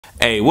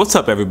Hey, what's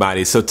up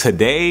everybody? So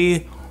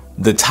today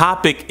the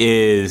topic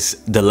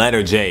is the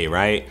letter J,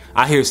 right?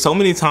 I hear so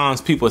many times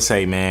people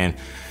say, man,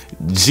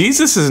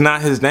 Jesus is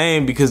not his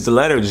name because the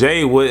letter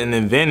J wasn't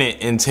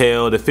invented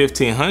until the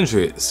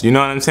 1500s. You know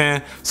what I'm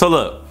saying? So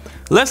look,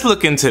 let's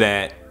look into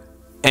that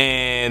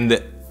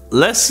and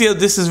let's see if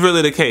this is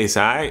really the case,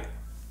 all right?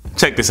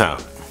 Check this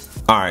out.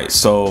 All right,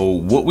 so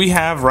what we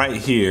have right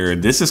here,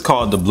 this is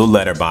called the Blue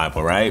Letter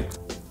Bible, right?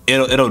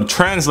 It'll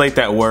translate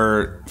that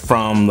word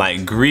from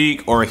like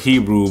Greek or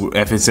Hebrew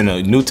if it's in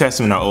the New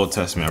Testament or Old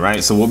Testament,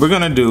 right? So what we're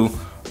gonna do,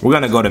 we're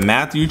gonna go to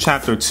Matthew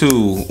chapter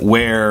 2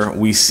 where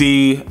we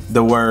see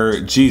the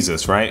word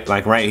Jesus, right?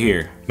 Like right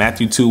here,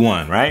 Matthew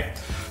 2:1, right?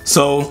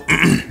 So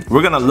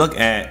we're gonna look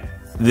at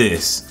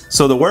this.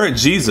 So the word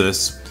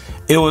Jesus,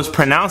 it was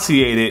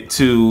pronunciated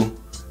to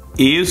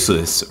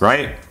Eusus,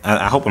 right?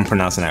 I hope I'm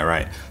pronouncing that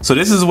right. So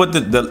this is what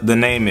the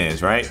name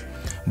is, right?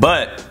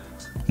 But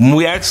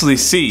we actually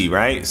see,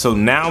 right? So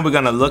now we're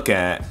gonna look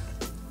at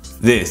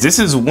this. This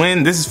is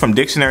from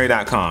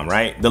dictionary.com,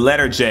 right? The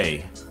letter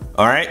J.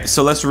 All right,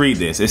 so let's read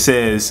this. It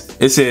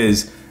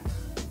says,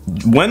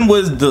 when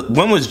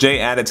was J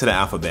added to the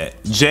alphabet?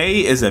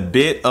 J is a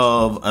bit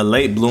of a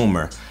late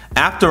bloomer.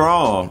 After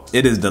all,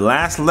 it is the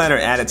last letter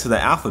added to the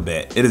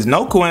alphabet. It is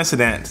no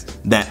coincidence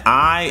that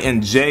I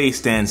and J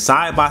stand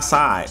side by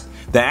side.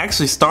 They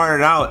actually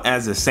started out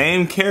as the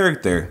same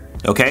character.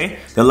 Okay,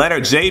 the letter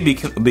J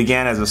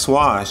began as a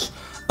swash,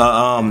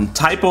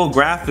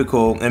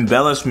 typographical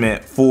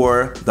embellishment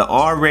for the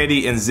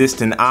already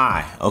existing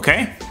I.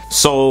 Okay,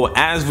 so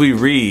as we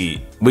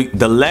read,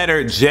 the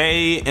letter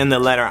J and the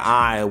letter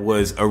I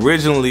was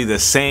originally the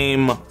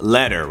same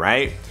letter,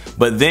 right?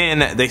 But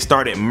then they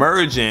started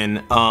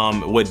merging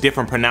with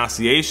different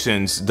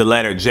pronunciations, the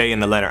letter J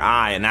and the letter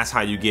I, and that's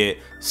how you get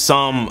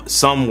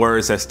some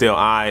words that still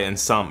I and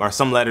some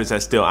letters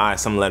that still I,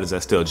 some letters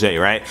that still J,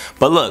 right?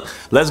 But look,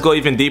 let's go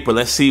even deeper.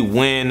 Let's see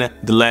when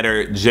the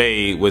letter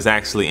J was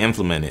actually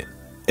implemented.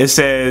 It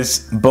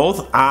says,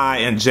 both I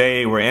and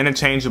J were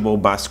interchangeable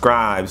by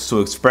scribes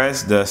to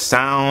express the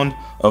sound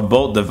of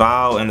both the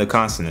vowel and the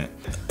consonant.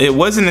 It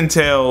wasn't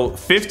until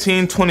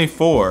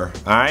 1524,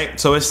 all right?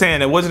 So it's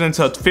saying it wasn't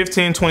until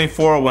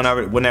 1524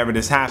 whenever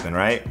this happened,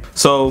 right?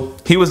 So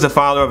he was the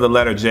father of the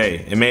letter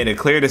J. It made a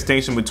clear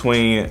distinction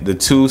between the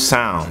two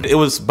sounds. It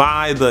was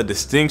by the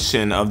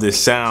distinction of this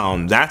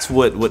sound, that's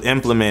what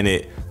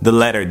implemented the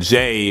letter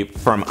J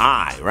from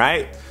I,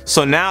 right?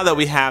 So now that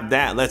we have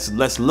that,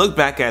 let's look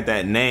back at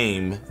that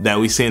name that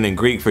we seen in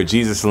Greek for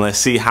Jesus and let's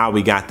see how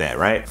we got that,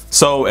 right?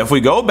 So if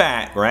we go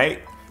back,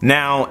 right?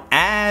 Now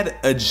add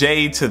a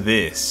J to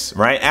this,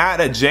 right? Add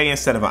a J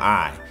instead of an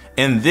I.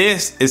 And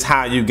this is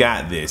how you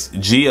got this,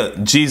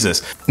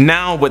 Jesus.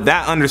 Now with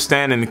that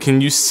understanding, can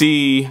you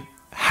see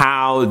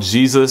how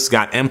Jesus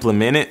got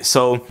implemented?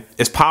 So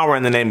it's power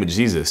in the name of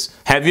Jesus.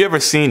 Have you ever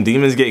seen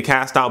demons get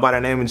cast out by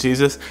the name of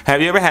Jesus?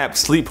 Have you ever had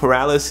sleep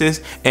paralysis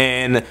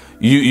and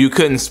you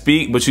couldn't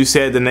speak, but you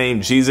said the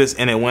name Jesus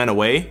and it went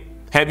away?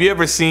 Have you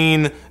ever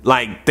seen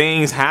like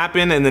things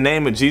happen in the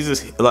name of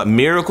Jesus, like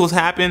miracles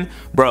happen?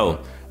 Bro,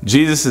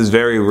 Jesus is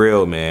very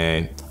real,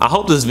 man. I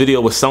hope this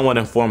video was somewhat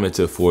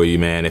informative for you,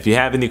 man. If you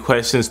have any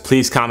questions,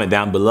 please comment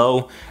down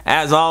below.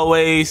 As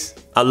always,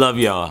 I love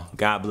y'all.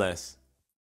 God bless.